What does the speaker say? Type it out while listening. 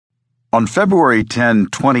On February 10,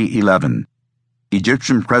 2011,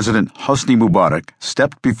 Egyptian President Hosni Mubarak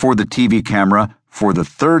stepped before the TV camera for the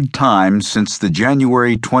third time since the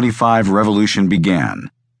January 25 revolution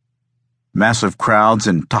began. Massive crowds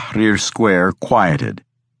in Tahrir Square quieted.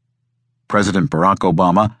 President Barack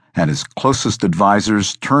Obama and his closest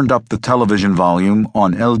advisors turned up the television volume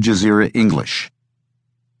on Al Jazeera English.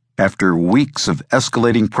 After weeks of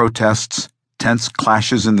escalating protests, tense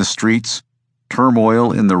clashes in the streets,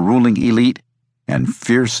 turmoil in the ruling elite, and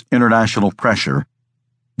fierce international pressure,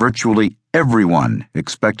 virtually everyone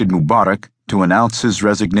expected Mubarak to announce his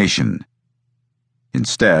resignation.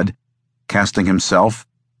 Instead, casting himself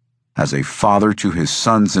as a father to his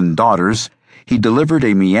sons and daughters, he delivered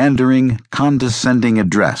a meandering, condescending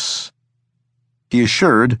address. He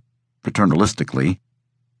assured, paternalistically,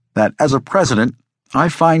 that as a president, I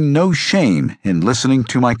find no shame in listening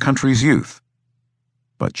to my country's youth,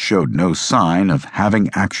 but showed no sign of having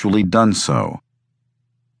actually done so.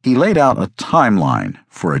 He laid out a timeline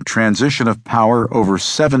for a transition of power over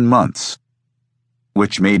 7 months,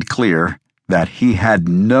 which made clear that he had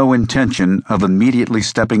no intention of immediately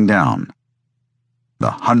stepping down.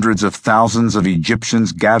 The hundreds of thousands of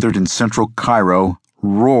Egyptians gathered in central Cairo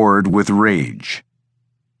roared with rage.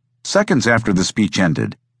 Seconds after the speech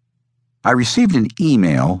ended, I received an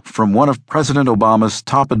email from one of President Obama's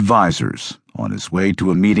top advisors on his way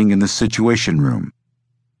to a meeting in the Situation Room.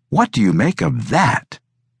 What do you make of that?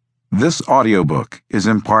 This audiobook is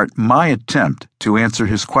in part my attempt to answer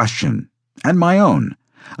his question, and my own,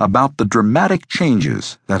 about the dramatic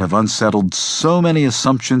changes that have unsettled so many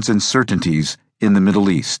assumptions and certainties in the Middle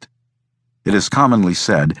East. It is commonly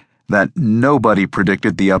said that nobody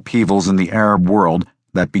predicted the upheavals in the Arab world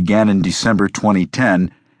that began in December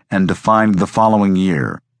 2010 and defined the following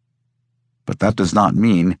year. But that does not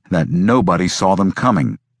mean that nobody saw them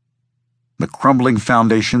coming. The crumbling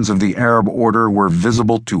foundations of the Arab order were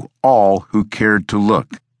visible to all who cared to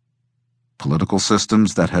look. Political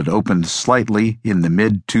systems that had opened slightly in the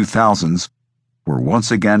mid-2000s were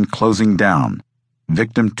once again closing down,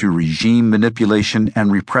 victim to regime manipulation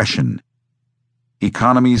and repression.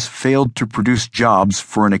 Economies failed to produce jobs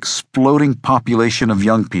for an exploding population of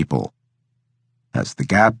young people. As the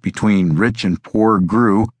gap between rich and poor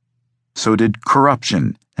grew, so did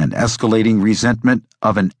corruption and escalating resentment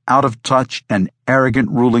of an out-of-touch and arrogant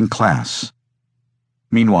ruling class.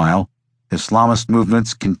 Meanwhile, Islamist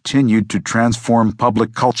movements continued to transform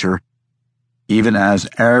public culture, even as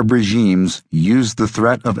Arab regimes used the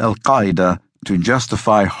threat of Al-Qaeda to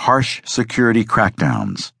justify harsh security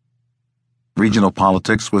crackdowns. Regional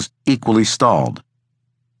politics was equally stalled.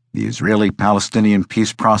 The Israeli-Palestinian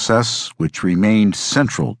peace process, which remained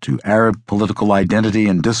central to Arab political identity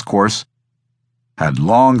and discourse, had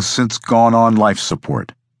long since gone on life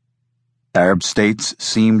support. Arab states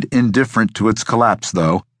seemed indifferent to its collapse,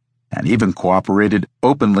 though, and even cooperated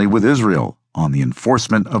openly with Israel on the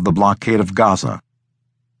enforcement of the blockade of Gaza.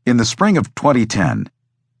 In the spring of 2010,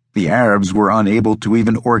 the Arabs were unable to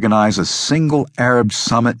even organize a single Arab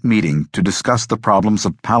summit meeting to discuss the problems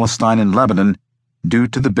of Palestine and Lebanon due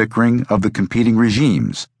to the bickering of the competing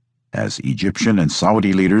regimes, as Egyptian and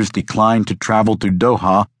Saudi leaders declined to travel to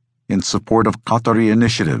Doha in support of Qatari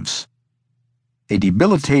initiatives. A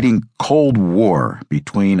debilitating Cold War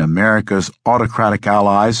between America's autocratic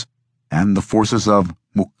allies and the forces of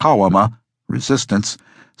Muqawama, resistance,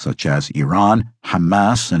 such as Iran,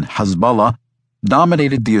 Hamas, and Hezbollah,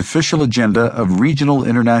 dominated the official agenda of regional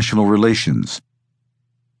international relations,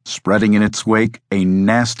 spreading in its wake a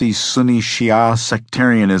nasty Sunni Shia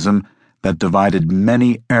sectarianism that divided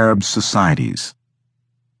many Arab societies.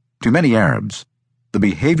 To many Arabs, the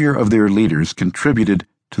behavior of their leaders contributed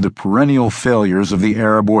to the perennial failures of the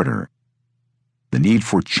Arab order. The need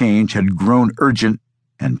for change had grown urgent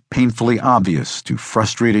and painfully obvious to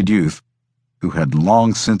frustrated youth who had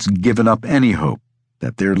long since given up any hope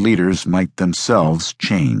that their leaders might themselves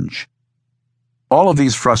change. All of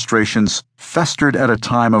these frustrations festered at a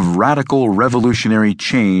time of radical revolutionary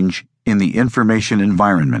change in the information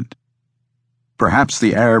environment. Perhaps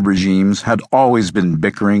the Arab regimes had always been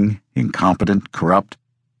bickering, incompetent, corrupt,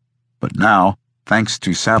 but now, thanks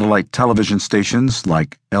to satellite television stations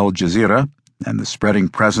like Al Jazeera and the spreading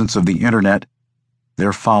presence of the Internet,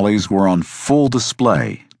 their follies were on full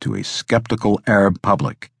display to a skeptical Arab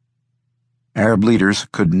public. Arab leaders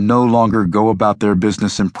could no longer go about their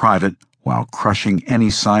business in private while crushing any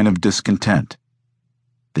sign of discontent.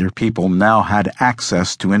 Their people now had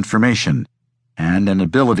access to information and an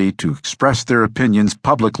ability to express their opinions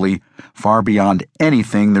publicly far beyond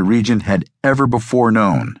anything the region had ever before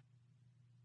known.